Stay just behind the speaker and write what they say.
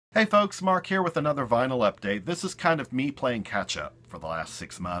Hey folks, Mark here with another vinyl update. This is kind of me playing catch up for the last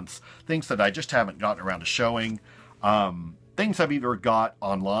 6 months. Things that I just haven't gotten around to showing. Things I've either got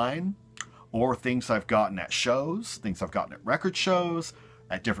online or things I've gotten at shows, things I've gotten at record shows,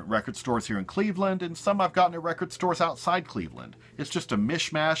 at different record stores here in Cleveland, and some I've gotten at record stores outside Cleveland. It's just a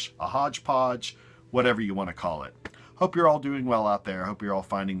mishmash, a hodgepodge, whatever you want to call it. Hope you're all doing well out there. Hope you're all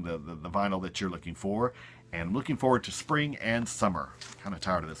finding the vinyl that you're looking for. And I'm looking forward to spring and summer. Kind of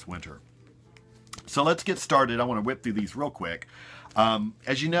tired of this winter. So let's get started. I want to whip through these real quick.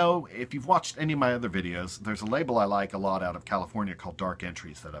 As you know, if you've watched any of my other videos, there's a label I like a lot out of California called Dark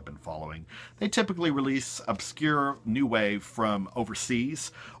Entries that I've been following. They typically release obscure new wave from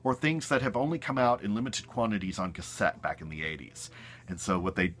overseas or things that have only come out in limited quantities on cassette back in the 80s. And so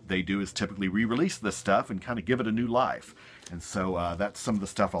what they do is typically re-release this stuff and kind of give it a new life. And so that's some of the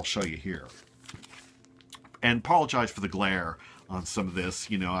stuff I'll show you here. And apologize for the glare on some of this.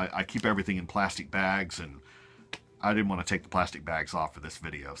 You know, I keep everything in plastic bags, and I didn't want to take the plastic bags off for this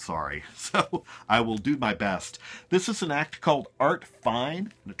video. Sorry. So I will do my best. This is an act called Art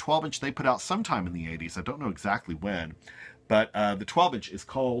Fine, a 12-inch they put out sometime in the 80s. I don't know exactly when, but the 12-inch is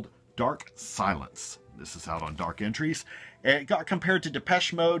called Dark Silence. This is out on Dark Entries. It got compared to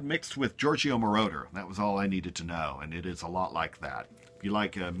Depeche Mode mixed with Giorgio Moroder. That was all I needed to know, and it is a lot like that. If you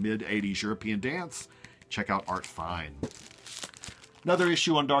like mid-80s European dance, check out Art Fine. Another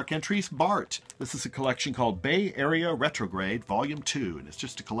issue on Dark Entries, Bart. This is a collection called Bay Area Retrograde Volume 2, and it's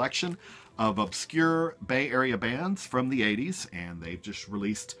just a collection of obscure Bay Area bands from the 80s, and they've just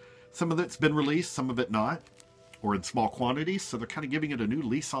released, some of it's been released, some of it not, or in small quantities, so they're kind of giving it a new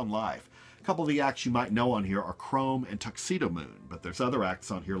lease on life. A couple of the acts you might know on here are Chrome and Tuxedo Moon, but there's other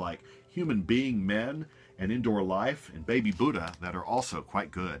acts on here like Human Being Men and Indoor Life and Baby Buddha that are also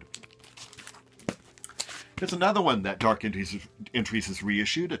quite good. There's another one that Dark Entries has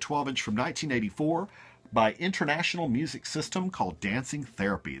reissued, a 12-inch from 1984 by International Music System called Dancing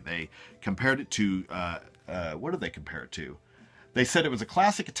Therapy. They compared it to, what did they compare it to? They said it was a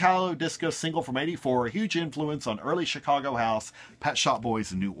classic Italo disco single from '84, a huge influence on early Chicago house, Pet Shop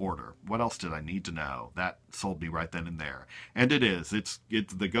Boys, and New Order. What else did I need to know? That sold me right then and there. And it is. It's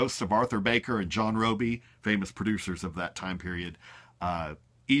the ghosts of Arthur Baker and John Roby, famous producers of that time period,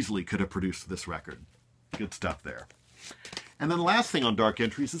 easily could have produced this record. Good stuff there. And then the last thing on Dark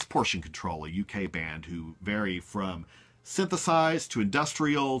Entries is Portion Control, a UK band who vary from synthesized to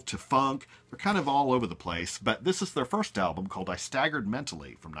industrial to funk. They're kind of all over the place, but this is their first album called I Staggered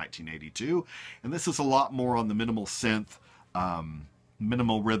Mentally from 1982, and this is a lot more on the minimal synth,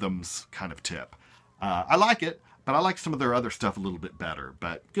 minimal rhythms kind of tip. I like it, but I like some of their other stuff a little bit better,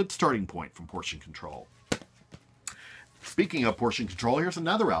 but good starting point from Portion Control. Speaking of Portion Control, here's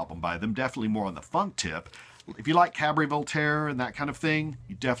another album by them, definitely more on the funk tip. If you like Cabaret Voltaire and that kind of thing,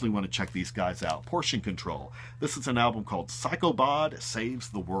 you definitely want to check these guys out. Portion Control. This is an album called Psycho Bod Saves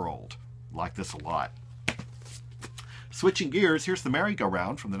the World. I like this a lot. Switching gears, here's the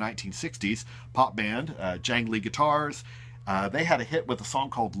Merry-Go-Round from the 1960s. Pop band, jangly guitars. They had a hit with a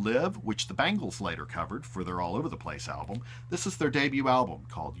song called Live, which the Bangles later covered for their All Over the Place album. This is their debut album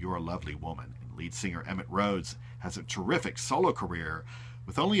called You're a Lovely Woman. And lead singer Emmett Rhodes has a terrific solo career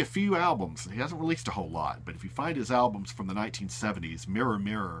with only a few albums. He hasn't released a whole lot, but if you find his albums from the 1970s, Mirror,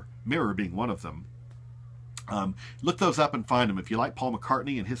 Mirror, Mirror being one of them, look those up and find them. If you like Paul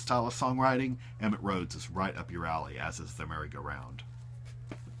McCartney and his style of songwriting, Emmett Rhodes is right up your alley, as is the Merry-Go-Round.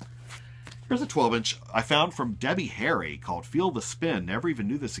 Here's a 12-inch I found from Debbie Harry called Feel the Spin. Never even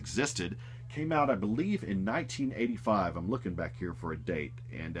knew this existed. Came out, I believe, in 1985. I'm looking back here for a date,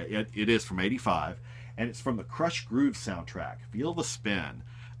 and it is from 85. And it's from the Crush Groove soundtrack, Feel the Spin.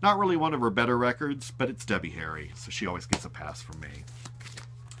 Not really one of her better records, but it's Debbie Harry, so she always gets a pass from me.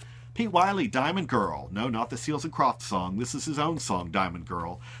 Pete Wiley, Diamond Girl. No, not the Seals and Crofts song. This is his own song, Diamond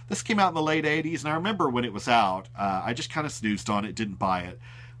Girl. This came out in the late 80s, and I remember when it was out, I just kind of snoozed on it, didn't buy it,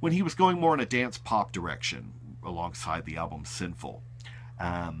 when he was going more in a dance pop direction, alongside the album Sinful.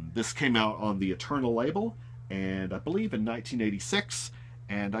 This came out on the Eternal label, and I believe in 1986,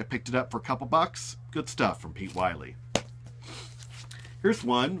 and I picked it up for a couple bucks. Good stuff from Pete Wiley. Here's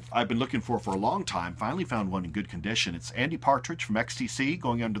one I've been looking for a long time. Finally found one in good condition. It's Andy Partridge from XTC,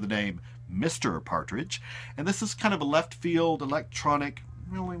 going under the name Mr. Partridge. And this is kind of a left field electronic,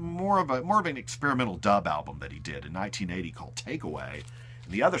 really more of an experimental dub album that he did in 1980 called Takeaway.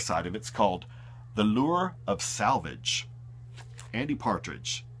 And the other side of it's called The Lure of Salvage. Andy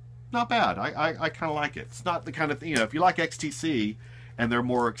Partridge. Not bad. I kind of like it. It's not the kind of thing, you know, if you like XTC and they're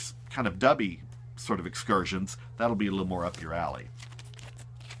more kind of dubby sort of excursions, that'll be a little more up your alley.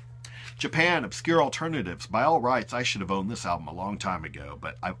 Japan, Obscure Alternatives. By all rights, I should have owned this album a long time ago,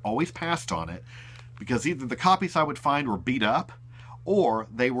 but I've always passed on it because either the copies I would find were beat up, or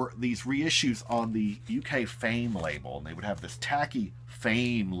they were these reissues on the UK Fame label, and they would have this tacky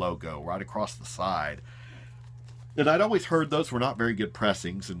Fame logo right across the side. And I'd always heard those were not very good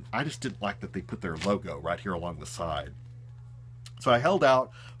pressings, and I just didn't like that they put their logo right here along the side. So I held out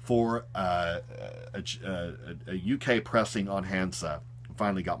for a UK pressing on Hansa, and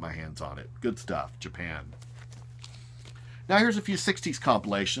finally got my hands on it. Good stuff, Japan. Now here's a few 60s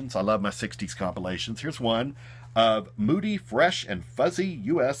compilations. I love my 60s compilations. Here's one of moody, fresh, and fuzzy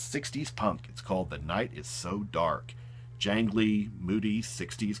US 60s punk. It's called The Night Is So Dark. Jangly, moody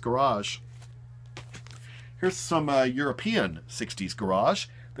 60s garage. Here's some European 60s garage.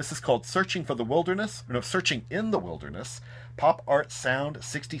 This is called Searching for the Wilderness, or no, Searching in the Wilderness. Pop Art Sound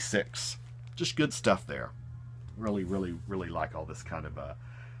 66. Just good stuff there. Really, really, really like all this kind of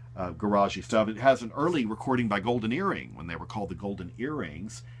garagey stuff. It has an early recording by Golden Earring when they were called the Golden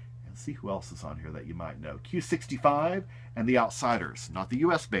Earrings. And see who else is on here that you might know. Q65 and The Outsiders. Not the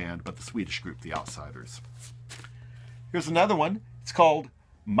US band, but the Swedish group, The Outsiders. Here's another one. It's called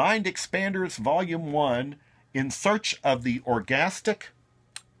Mind Expanders Volume 1, In Search of the Orgastic,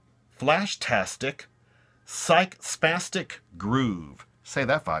 Flashtastic, Psych-Spastic Groove. Say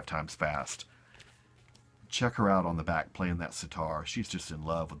that 5 times fast. Check her out on the back playing that sitar. She's just in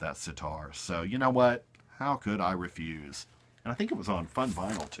love with that sitar. So, you know what? How could I refuse? And I think it was on fun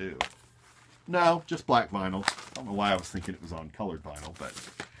vinyl, too. No, just black vinyl. I don't know why I was thinking it was on colored vinyl, but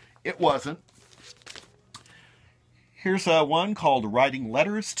it wasn't. Here's one called Writing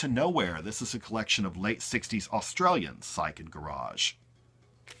Letters to Nowhere. This is a collection of late 60s Australian psych and garage.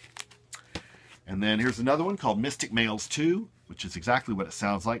 And then here's another one called Mystic Males 2, which is exactly what it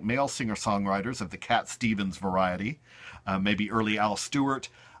sounds like. Male singer-songwriters of the Cat Stevens variety. Maybe early Al Stewart.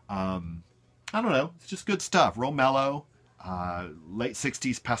 I don't know. It's just good stuff. Real mellow. Late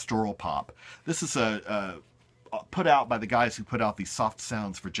 60s pastoral pop. This is put out by the guys who put out the Soft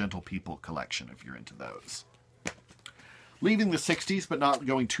Sounds for Gentle People collection, if you're into those. Leaving the 60s, but not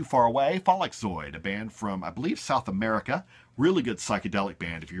going too far away, Follizoid, a band from, I believe, South America. Really good psychedelic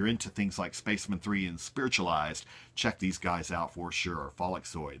band. If you're into things like Spaceman 3 and Spiritualized, check these guys out for sure.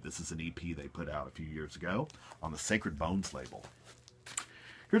 Follizoid. This is an EP they put out a few years ago on the Sacred Bones label.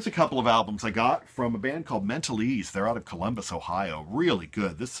 Here's a couple of albums I got from a band called Mental Ease. They're out of Columbus, Ohio. Really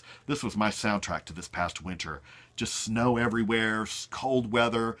good. This was my soundtrack to this past winter. Just snow everywhere, cold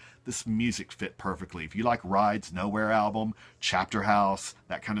weather. This music fit perfectly. If you like Rides Nowhere album, Chapter House,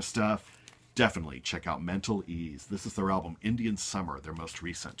 that kind of stuff, definitely check out Mental Ease. This is their album Indian Summer, their most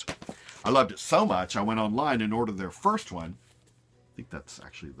recent. I loved it so much, I went online and ordered their first one. I think that's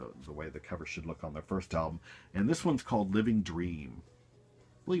actually the way the cover should look on their first album. And this one's called Living Dream.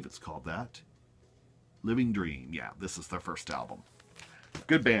 I believe it's called that. Living Dream. Yeah, this is their first album.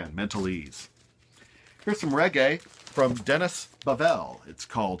 Good band, Mental Ease. Here's some reggae from Dennis Bavell. It's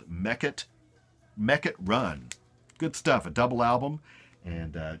called Mek It Run. Good stuff, a double album.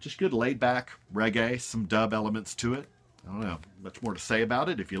 And just good laid-back reggae, some dub elements to it. I don't know, much more to say about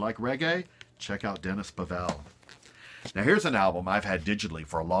it. If you like reggae, check out Dennis Bavell. Now here's an album I've had digitally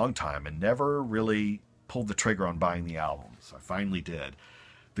for a long time and never really pulled the trigger on buying the album. So I finally did.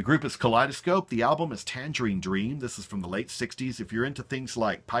 The group is Kaleidoscope. The album is Tangerine Dream. This is from the late 60s. If you're into things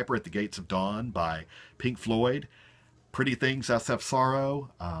like Piper at the Gates of Dawn by Pink Floyd, Pretty Things, SF Sorrow,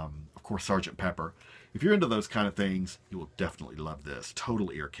 of course, Sgt. Pepper. If you're into those kind of things, you will definitely love this.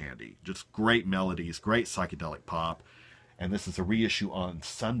 Total ear candy. Just great melodies, great psychedelic pop. And this is a reissue on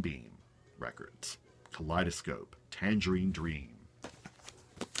Sunbeam Records. Kaleidoscope, Tangerine Dream.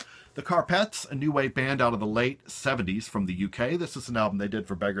 The Carpets, a new wave band out of the late 70s from the UK. This is an album they did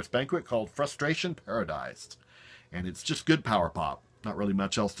for Beggar's Banquet called Frustration Paradise. And it's just good power pop. Not really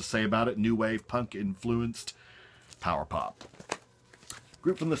much else to say about it. New wave, punk influenced power pop.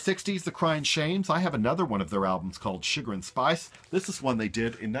 Group from the 60s, The Crying Shames. I have another one of their albums called Sugar and Spice. This is one they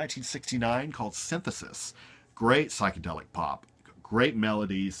did in 1969 called Synthesis. Great psychedelic pop. Great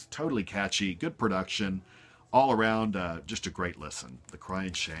melodies, totally catchy, good production. All around, just a great listen. The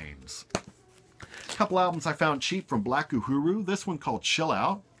Crying Shames. A couple albums I found cheap from Black Uhuru. This one called Chill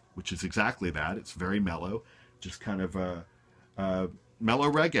Out, which is exactly that. It's very mellow. Just kind of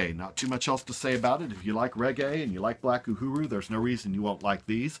mellow reggae. Not too much else to say about it. If you like reggae and you like Black Uhuru, there's no reason you won't like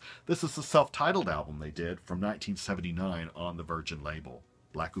these. This is the self-titled album they did from 1979 on the Virgin label.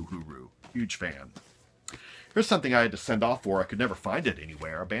 Black Uhuru. Huge fan. Here's something I had to send off for. I could never find it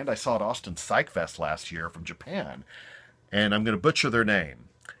anywhere. A band I saw at Austin Psych Fest last year from Japan. And I'm going to butcher their name.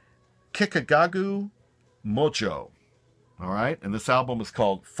 Kikagagu Mojo. All right, and this album is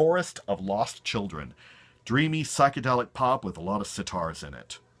called Forest of Lost Children. Dreamy psychedelic pop with a lot of sitars in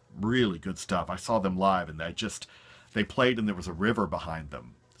it. Really good stuff. I saw them live, and they played, and there was a river behind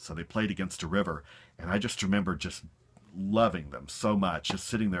them. So they played against a river, and I just remember just loving them so much, just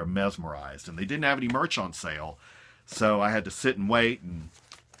sitting there mesmerized. And they didn't have any merch on sale, so I had to sit and wait and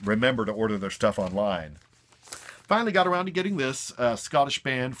remember to order their stuff online. Finally got around to getting this Scottish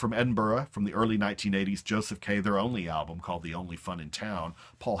band from Edinburgh from the early 1980s, Joseph K., their only album called The Only Fun in Town.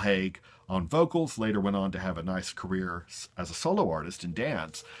 Paul Haig on vocals, later went on to have a nice career as a solo artist in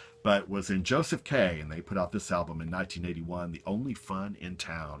dance, but was in Joseph K., and they put out this album in 1981, The Only Fun in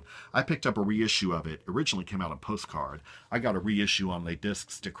Town. I picked up a reissue of it. Originally came out on postcard. I got a reissue on Les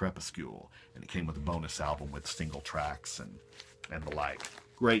Disques de Crépuscule, and it came with a bonus album with single tracks and the like.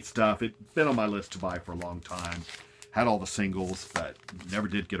 Great stuff. It's been on my list to buy for a long time. Had all the singles, but never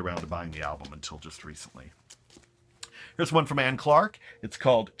did get around to buying the album until just recently. Here's one from Ann Clark. It's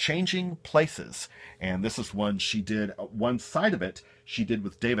called Changing Places. And this is one she did, one side of it she did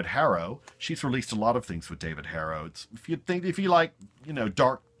with David Harrow. She's released a lot of things with David Harrow. If you like,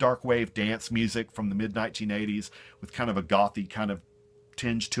 dark wave dance music from the mid 1980s with kind of a gothy kind of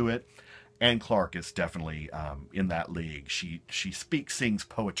tinge to it, Ann Clark is definitely in that league. She sings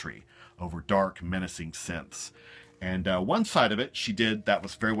poetry over dark, menacing synths. And one side of it she did that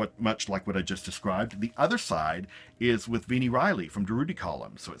was very much like what I just described. The other side is with Venie Riley from Durutti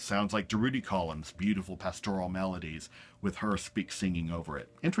Columns. So it sounds like Durutti Columns, beautiful pastoral melodies with her singing over it.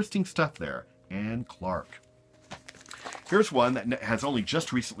 Interesting stuff there. Ann Clark. Here's one that has only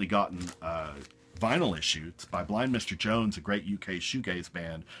just recently gotten vinyl issue. It's by Blind Mr. Jones, a great UK shoegaze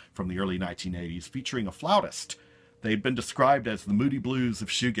band from the early 1980s, featuring a flautist. They've been described as the Moody Blues of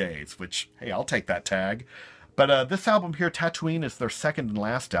shoegaze, which, hey, I'll take that tag. But this album here, Tatooine, is their second and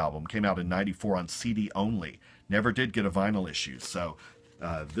last album. Came out in '94 on CD only. Never did get a vinyl issue. So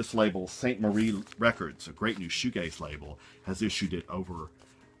this label, St. Marie Records, a great new shoegaze label, has issued this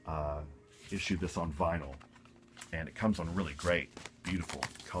on vinyl. And it comes on really great, beautiful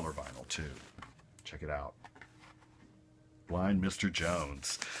color vinyl, too. Check it out. Blind Mr.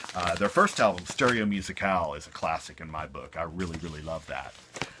 Jones. Their first album, Stereo Musicale, is a classic in my book. I really, really love that.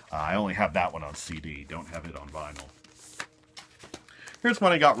 I only have that one on CD, don't have it on vinyl. Here's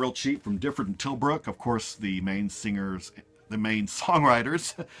one I got real cheap from Difford and Tilbrook. Of course, the main songwriting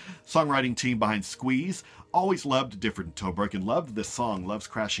team behind Squeeze. Always loved Difford and Tilbrook and loved this song, Love's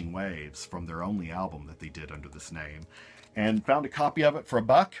Crashing Waves, from their only album that they did under this name. And found a copy of it for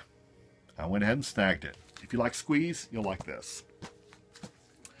 $1. I went ahead and snagged it. If you like Squeeze, you'll like this.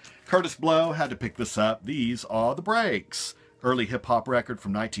 Curtis Blow had to pick this up. These are The Breaks. Early hip-hop record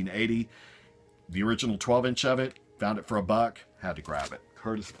from 1980. The original 12-inch of it. Found it for $1. Had to grab it.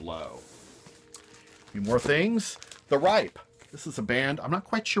 Curtis Blow. A few more things. The Ripe. This is a band. I'm not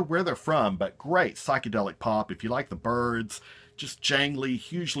quite sure where they're from, but great psychedelic pop. If you like the Byrds, just jangly,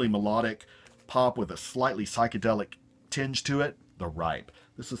 hugely melodic pop with a slightly psychedelic tinge to it. The Ripe.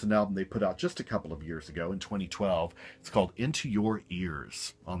 This is an album they put out just a couple of years ago in 2012. It's called Into Your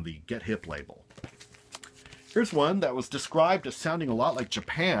Ears on the Get Hip label. Here's one that was described as sounding a lot like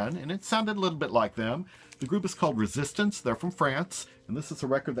Japan, and it sounded a little bit like them. The group is called Resistance. They're from France, and this is a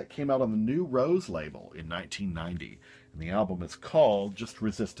record that came out on the New Rose label in 1990. And the album is called just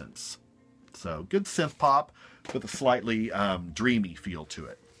Resistance. So good synth pop with a slightly dreamy feel to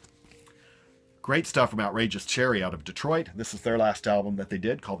it. Great stuff from Outrageous Cherry out of Detroit. This is their last album that they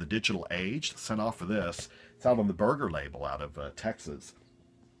did called The Digital Age. Sent off for this. It's out on the Burger label out of Texas.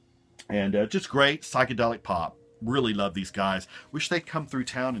 And just great psychedelic pop. Really love these guys. Wish they'd come through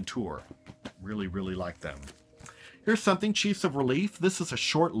town and tour. Really, really like them. Here's something, Chiefs of Relief. This is a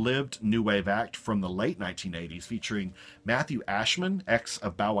short-lived new wave act from the late 1980s featuring Matthew Ashman, ex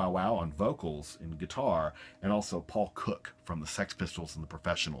of Bow Wow Wow, on vocals and guitar, and also Paul Cook from the Sex Pistols and the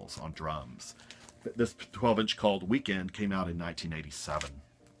Professionals on drums. This 12-inch called Weekend came out in 1987.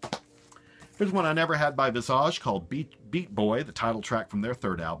 Here's one I never had by Visage called Beat Boy, the title track from their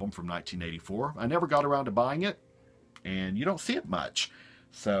third album from 1984. I never got around to buying it, and you don't see it much.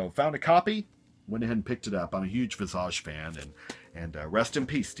 So found a copy, went ahead and picked it up. I'm a huge Visage fan, and rest in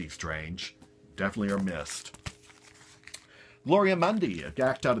peace, Steve Strange. Definitely are missed. Gloria Mundi, a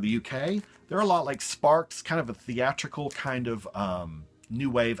act out of the UK. They're a lot like Sparks, kind of a theatrical kind of new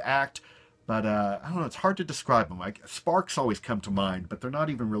wave act. But I don't know, it's hard to describe them. Like Sparks always come to mind, but they're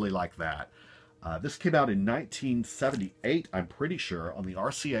not even really like that. This came out in 1978, I'm pretty sure, on the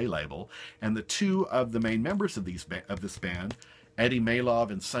RCA label. And the two of the main members of this band, Eddie Malov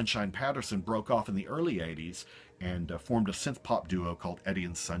and Sunshine Patterson, broke off in the early 80s and formed a synth-pop duo called Eddie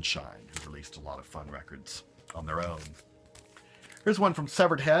and Sunshine, who released a lot of fun records on their own. Here's one from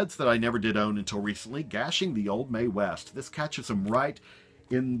Severed Heads that I never did own until recently, Gashing the Old May West. This catches them right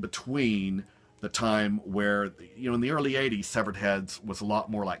in between the time where, in the early 80s, Severed Heads was a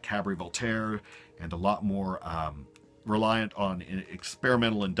lot more like Cabaret Voltaire and a lot more reliant on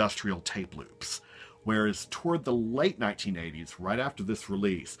experimental industrial tape loops. Whereas toward the late 1980s, right after this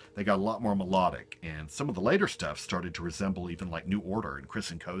release, they got a lot more melodic, and some of the later stuff started to resemble even like New Order and Chris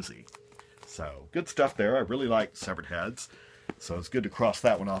and Cozy. So, good stuff there. I really like Severed Heads. So it's good to cross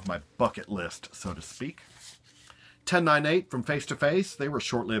that one off my bucket list, so to speak. 1098 from Face to Face. They were a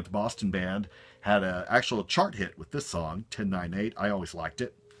short-lived Boston band. Had an actual chart hit with this song, 1098. I always liked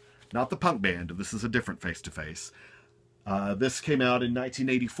it. Not the punk band. This is a different Face to Face. This came out in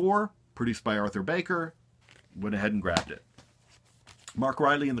 1984, produced by Arthur Baker. Went ahead and grabbed it. Mark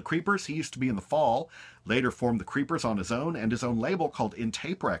Riley and the Creepers. He used to be in the Fall. Later formed the Creepers on his own and his own label called In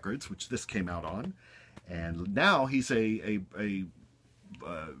Tape Records, which this came out on. And now he's a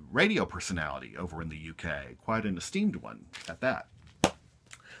radio personality over in the UK. Quite an esteemed one at that.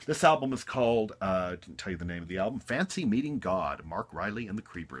 This album is called, I didn't tell you the name of the album, Fancy Meeting God, Mark Riley and the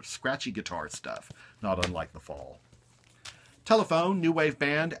Creepers. Scratchy guitar stuff, not unlike the Fall. Telephone, new wave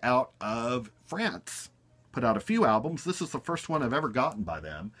band out of France. Put out a few albums. This is the first one I've ever gotten by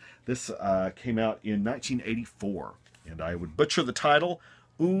them. This came out in 1984. And I would butcher the title,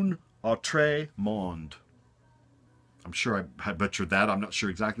 Un Autre Monde. I'm sure I butchered that. I'm not sure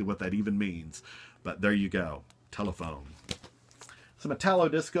exactly what that even means. But there you go. Telephone. Some Italo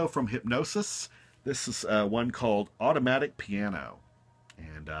disco from Hypnosis. This is one called Automatic Piano.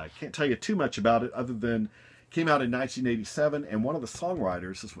 And I can't tell you too much about it other than it came out in 1987. And one of the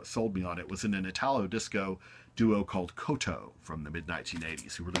songwriters, is what sold me on it, was in an Italo disco duo called Koto from the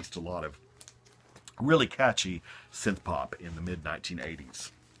mid-1980s, who released a lot of really catchy synth pop in the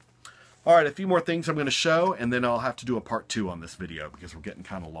mid-1980s. All right, a few more things I'm going to show, and then I'll have to do a part 2 on this video because we're getting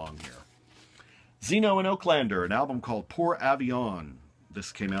kind of long here. Zeno and Oaklander, an album called Pour Avion.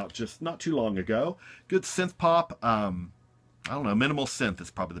 This came out just not too long ago. Good synth pop. I don't know, minimal synth is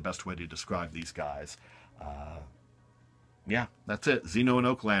probably the best way to describe these guys. Yeah, that's it. Zeno and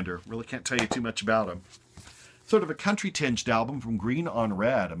Oaklander. Really can't tell you too much about them. Sort of a country-tinged album from Green on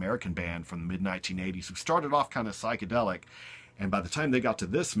Red, American band from the mid-1980s who started off kind of psychedelic. And by the time they got to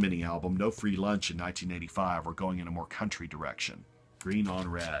this mini album, No Free Lunch in 1985, we're going in a more country direction. Green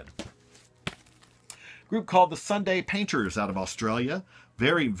on Red. Group called the Sunday Painters out of Australia.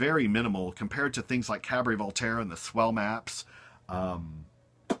 Very, very minimal compared to things like Cabaret Voltaire and the Swell Maps.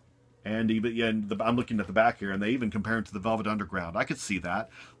 And even, yeah, I'm looking at the back here, and they even compare it to the Velvet Underground. I could see that.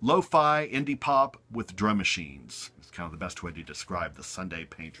 Lo-fi indie pop with drum machines. It's kind of the best way to describe the Sunday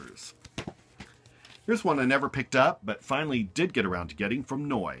Painters. Here's one I never picked up, but finally did get around to getting from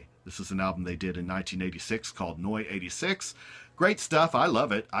Noi. This is an album they did in 1986 called Noi 86. Great stuff. I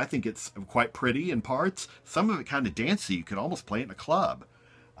love it. I think it's quite pretty in parts. Some of it kind of dancey. You could almost play it in a club.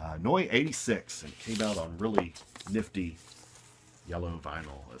 Noi 86, and it came out on really nifty yellow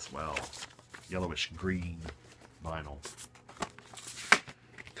vinyl as well. Yellowish green vinyl.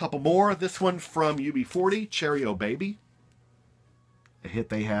 Couple more. This one from UB40, Cherry O Baby. A hit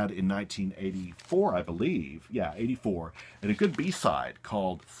they had in 1984, I believe. Yeah, 84. And a good B-side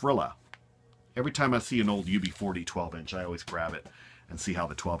called Frilla. Every time I see an old UB40 12-inch, I always grab it and see how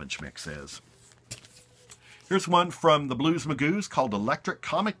the 12-inch mix is. Here's one from the Blues Magoos called Electric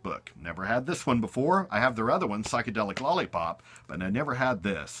Comic Book. Never had this one before. I have their other one, Psychedelic Lollipop, but I never had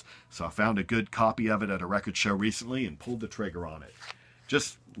this. So I found a good copy of it at a record show recently and pulled the trigger on it.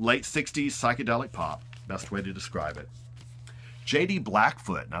 Just late 60s psychedelic pop. Best way to describe it. J.D.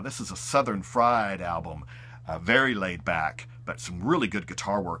 Blackfoot. Now this is a Southern Fried album. Very laid back, but some really good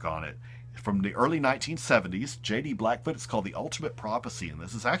guitar work on it. From the early 1970s, J.D. Blackfoot. It's called The Ultimate Prophecy, and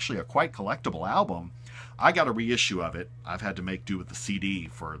this is actually a quite collectible album. I got a reissue of it. I've had to make do with the CD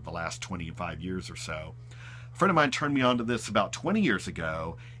for the last 25 years or so. A friend of mine turned me on to this about 20 years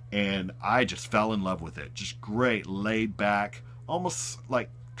ago, and I just fell in love with it. Just great, laid back, almost like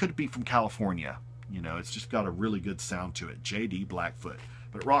could be from California. You know, it's just got a really good sound to it. J.D. Blackfoot.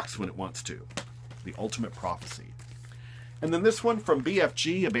 But it rocks when it wants to. The Ultimate Prophecy. And then this one from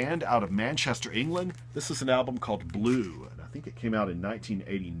BFG, a band out of Manchester, England. This is an album called Blue. And I think it came out in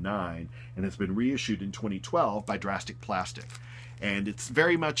 1989 and has been reissued in 2012 by Drastic Plastic. And it's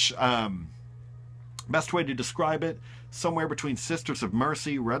very much, best way to describe it, somewhere between Sisters of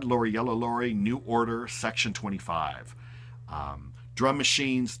Mercy, Red Lorry, Yellow Lorry, New Order, Section 25. Drum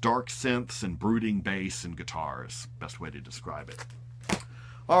machines, dark synths, and brooding bass and guitars. Best way to describe it.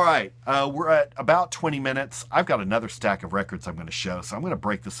 All right, we're at about 20 minutes. I've got another stack of records I'm going to show, so I'm going to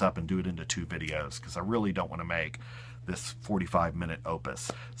break this up and do it into 2 videos because I really don't want to make this 45-minute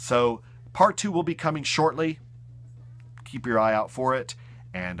opus. So part 2 will be coming shortly. Keep your eye out for it,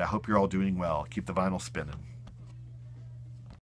 and I hope you're all doing well. Keep the vinyl spinning.